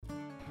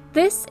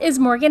This is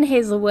Morgan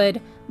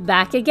Hazelwood,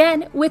 back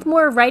again with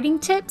more writing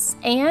tips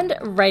and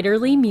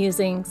writerly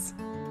musings.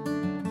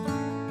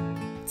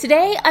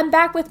 Today, I'm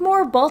back with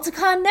more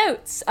Balticon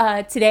notes.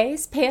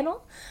 Today's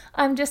panel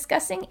I'm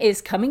discussing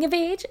is coming of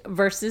age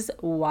versus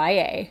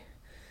YA.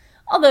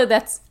 Although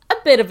that's a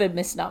bit of a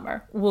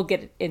misnomer. We'll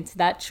get into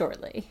that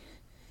shortly.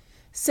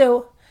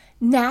 So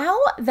now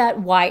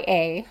that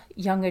YA,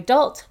 young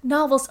adult,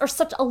 novels are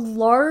such a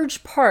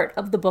large part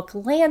of the book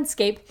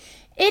landscape,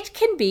 it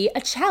can be a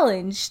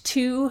challenge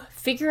to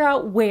figure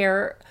out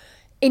where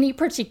any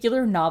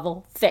particular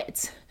novel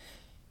fits.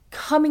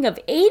 Coming of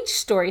age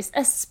stories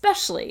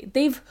especially,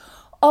 they've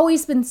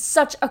always been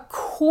such a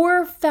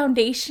core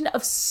foundation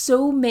of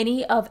so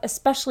many of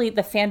especially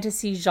the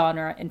fantasy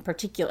genre in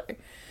particular.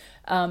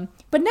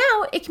 But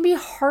now it can be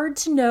hard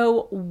to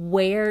know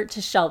where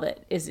to shelve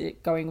it. Is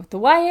it going with the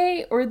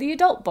YA or the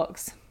adult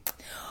books?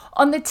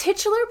 On the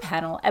titular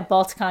panel at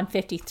Balticon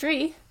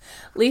 53,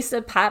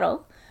 Lisa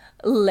Paddle,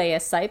 Leah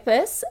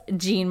Sipus,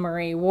 Jean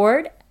Marie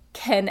Ward,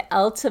 Ken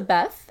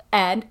Eltabeth,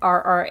 and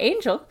R.R.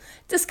 Angel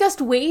discussed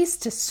ways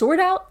to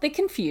sort out the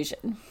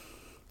confusion.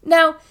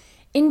 Now,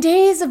 in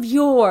days of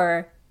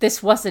yore,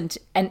 this wasn't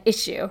an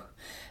issue.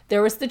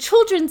 There was the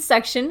children's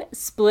section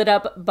split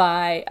up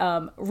by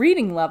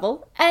reading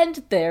level,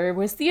 and there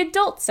was the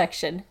adult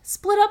section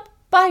split up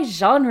by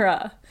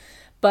genre.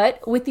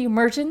 But with the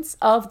emergence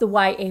of the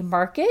YA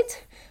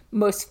market,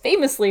 most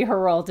famously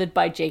heralded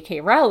by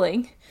J.K.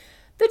 Rowling,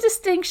 the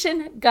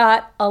distinction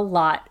got a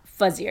lot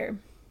fuzzier.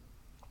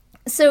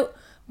 So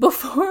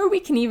before we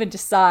can even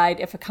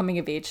decide if a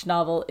coming-of-age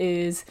novel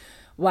is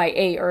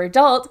YA or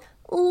adult,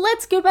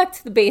 let's go back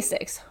to the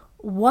basics.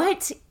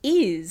 What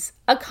is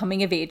a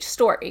coming-of-age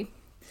story?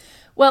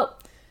 Well,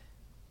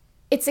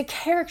 it's a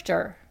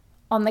character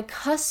on the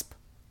cusp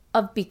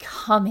of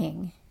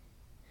becoming.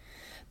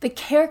 The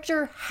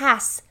character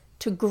has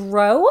to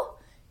grow,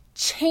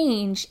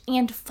 change,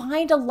 and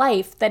find a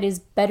life that is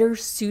better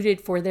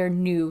suited for their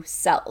new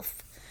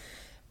self.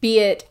 Be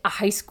it a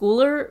high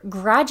schooler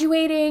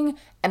graduating,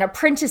 an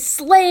apprentice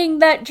slaying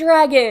that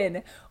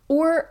dragon,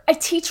 or a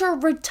teacher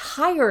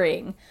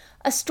retiring.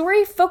 A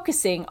story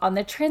focusing on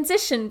the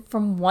transition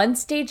from one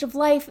stage of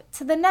life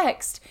to the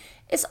next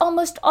is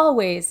almost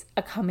always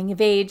a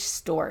coming-of-age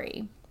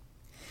story.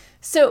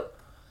 So,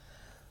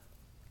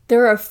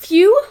 there are a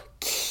few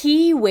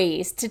key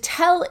ways to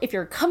tell if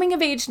your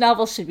coming-of-age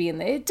novel should be in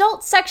the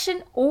adult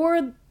section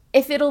or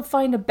if it'll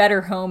find a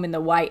better home in the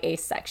YA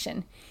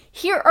section.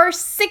 Here are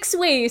 6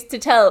 ways to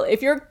tell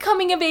if your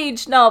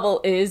coming-of-age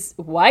novel is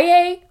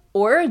YA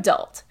or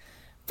adult.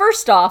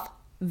 First off,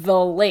 the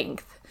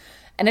length.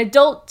 An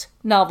adult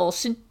novel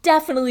should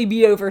definitely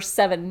be over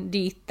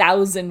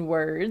 70,000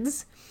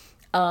 words,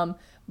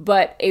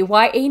 but a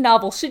YA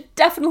novel should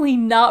definitely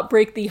not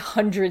break the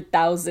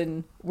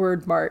 100,000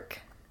 word mark.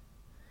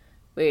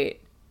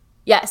 Wait.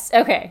 Yes,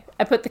 okay.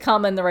 I put the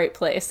comma in the right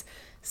place.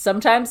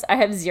 Sometimes I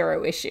have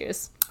 0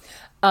 issues.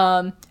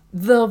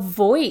 The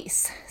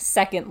voice,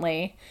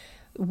 secondly.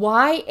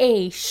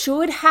 YA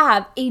should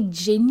have a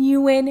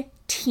genuine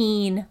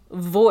teen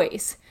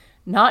voice.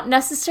 Not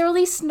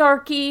necessarily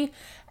snarky,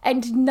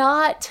 and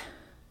not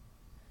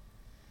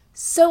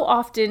so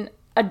often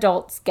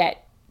adults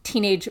get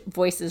teenage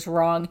voices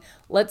wrong.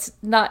 Let's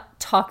not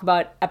talk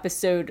about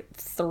episode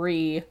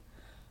 3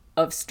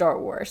 of Star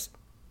Wars.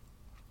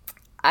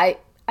 I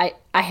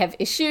have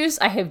issues.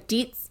 I have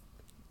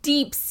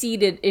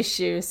deep-seated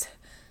issues.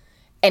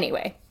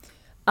 Anyway,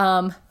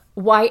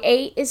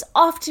 YA is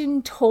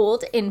often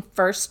told in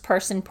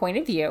first-person point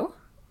of view.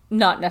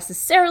 Not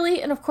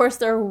necessarily, and of course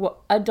there are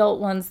adult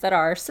ones that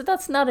are, so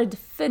that's not a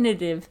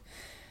definitive,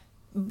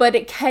 but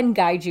it can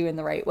guide you in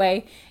the right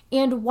way.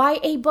 And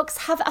YA books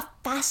have a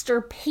faster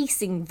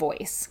pacing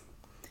voice.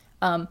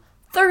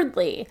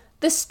 Thirdly,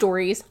 the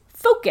story's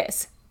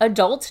focus.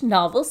 Adult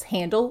novels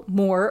handle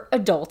more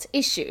adult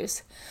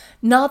issues.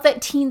 Not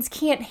that teens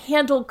can't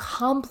handle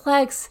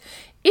complex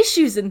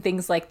issues and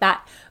things like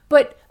that,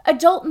 but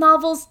adult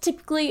novels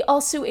typically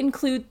also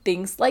include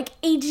things like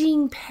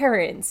aging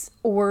parents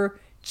or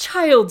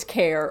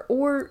childcare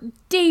or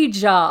day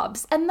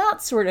jobs and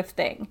that sort of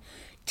thing.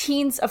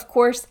 Teens, of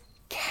course,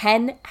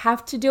 can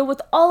have to deal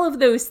with all of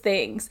those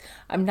things.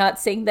 I'm not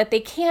saying that they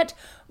can't,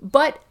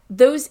 but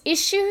those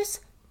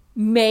issues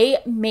may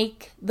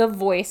make the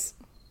voice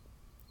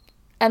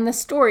and the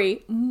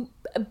story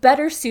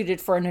better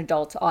suited for an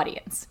adult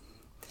audience.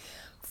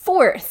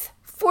 Fourth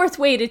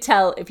way to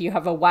tell if you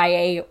have a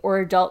YA or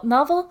adult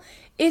novel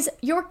is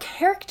your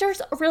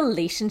character's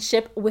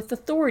relationship with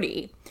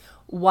authority.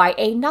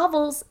 YA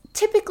novels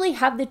typically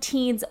have the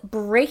teens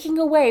breaking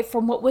away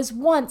from what was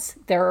once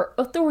their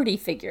authority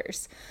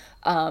figures,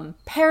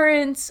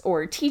 parents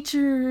or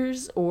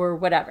teachers or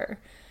whatever.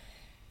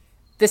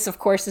 This, of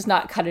course, is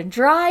not cut and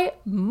dry.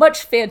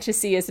 Much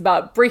fantasy is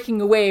about breaking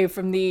away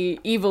from the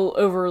evil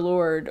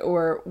overlord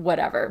or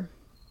whatever.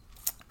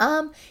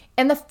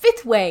 And the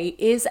fifth way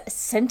is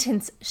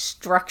sentence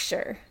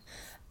structure.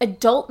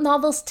 Adult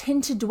novels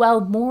tend to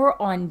dwell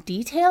more on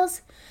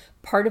details.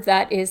 Part of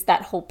that is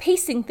that whole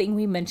pacing thing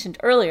we mentioned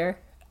earlier.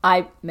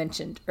 I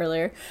mentioned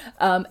earlier.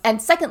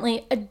 And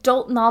secondly,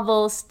 adult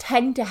novels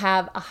tend to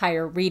have a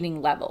higher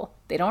reading level.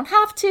 They don't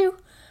have to,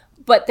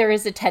 but there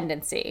is a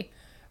tendency.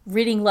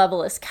 Reading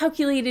level is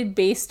calculated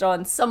based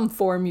on some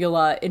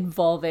formula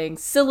involving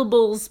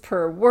syllables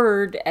per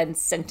word and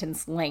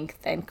sentence length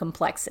and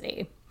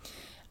complexity.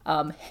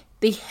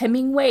 The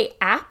Hemingway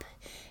app,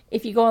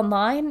 if you go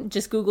online,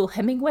 just Google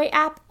Hemingway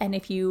app, and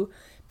if you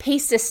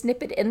paste a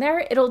snippet in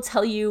there, it'll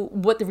tell you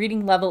what the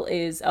reading level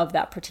is of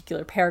that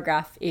particular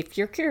paragraph if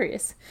you're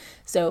curious.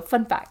 So,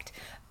 fun fact.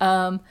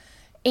 And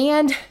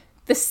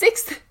the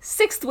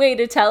sixth way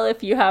to tell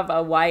if you have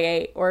a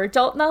YA or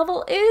adult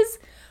novel is,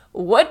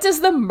 what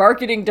does the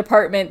marketing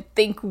department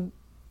think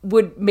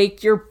would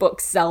make your book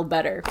sell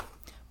better?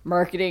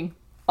 Marketing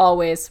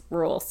always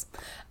rules.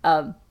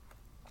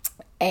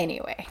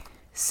 Anyway,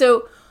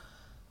 so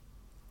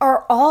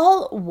are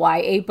all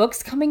YA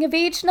books coming of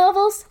age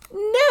novels?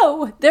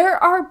 No,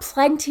 there are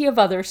plenty of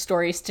other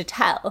stories to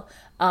tell.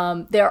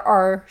 There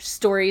are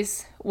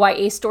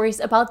YA stories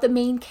about the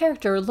main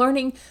character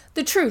learning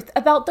the truth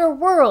about their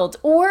world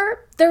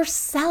or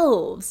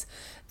themselves.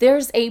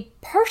 There's a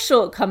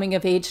partial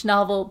coming-of-age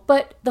novel,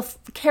 but the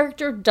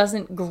character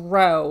doesn't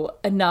grow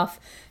enough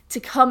to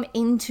come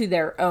into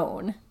their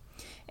own.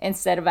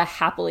 Instead of a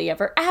happily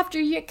ever after,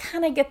 you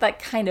kind of get that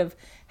kind of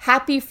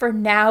happy for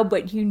now,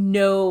 but you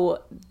know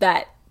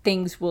that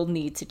things will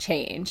need to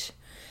change.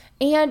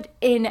 And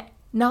in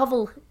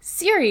novel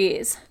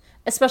series,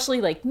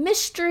 especially like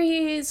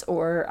mysteries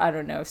or, I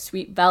don't know,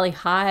 Sweet Valley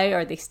High,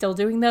 are they still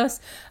doing those?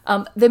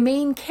 The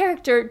main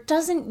character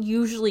doesn't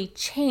usually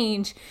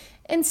change.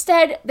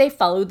 Instead, they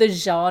follow the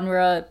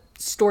genre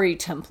story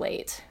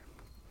template.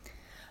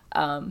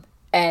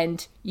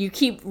 And you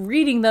keep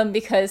reading them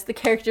because the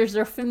characters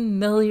are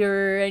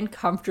familiar and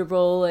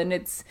comfortable, and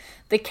it's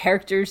the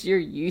characters you're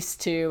used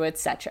to,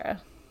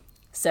 etc.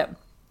 So,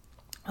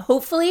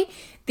 hopefully,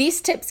 these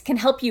tips can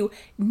help you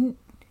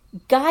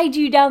guide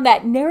you down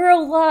that narrow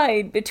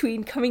line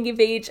between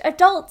coming-of-age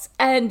adults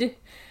and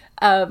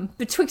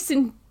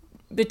between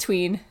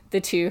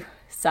the two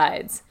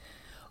sides.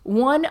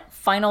 One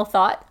final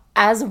thought.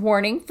 As a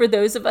warning for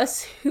those of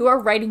us who are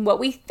writing what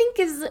we think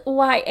is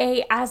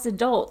YA as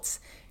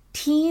adults,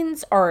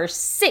 teens are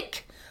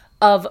sick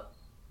of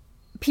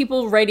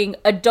people writing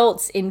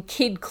adults in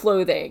kid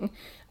clothing,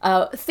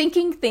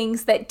 thinking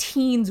things that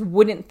teens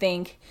wouldn't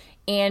think,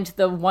 and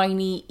the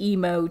whiny,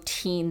 emo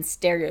teen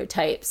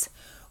stereotypes.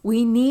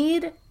 We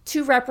need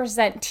to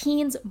represent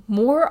teens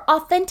more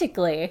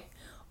authentically,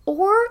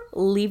 or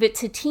leave it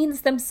to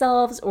teens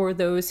themselves or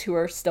those who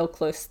are still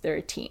close to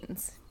their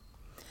teens.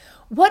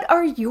 What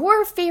are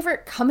your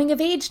favorite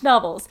coming-of-age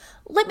novels?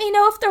 Let me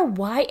know if they're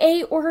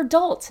YA or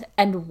adult,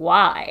 and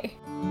why.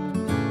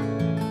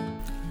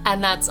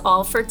 And that's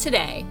all for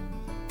today.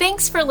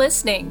 Thanks for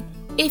listening.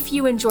 If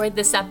you enjoyed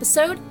this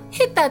episode,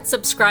 hit that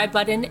subscribe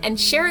button and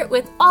share it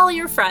with all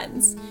your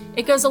friends.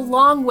 It goes a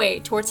long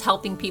way towards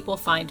helping people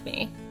find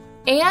me.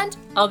 And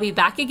I'll be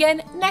back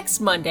again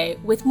next Monday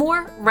with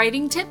more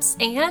writing tips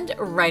and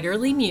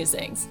writerly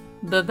musings.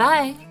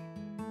 Bye-bye.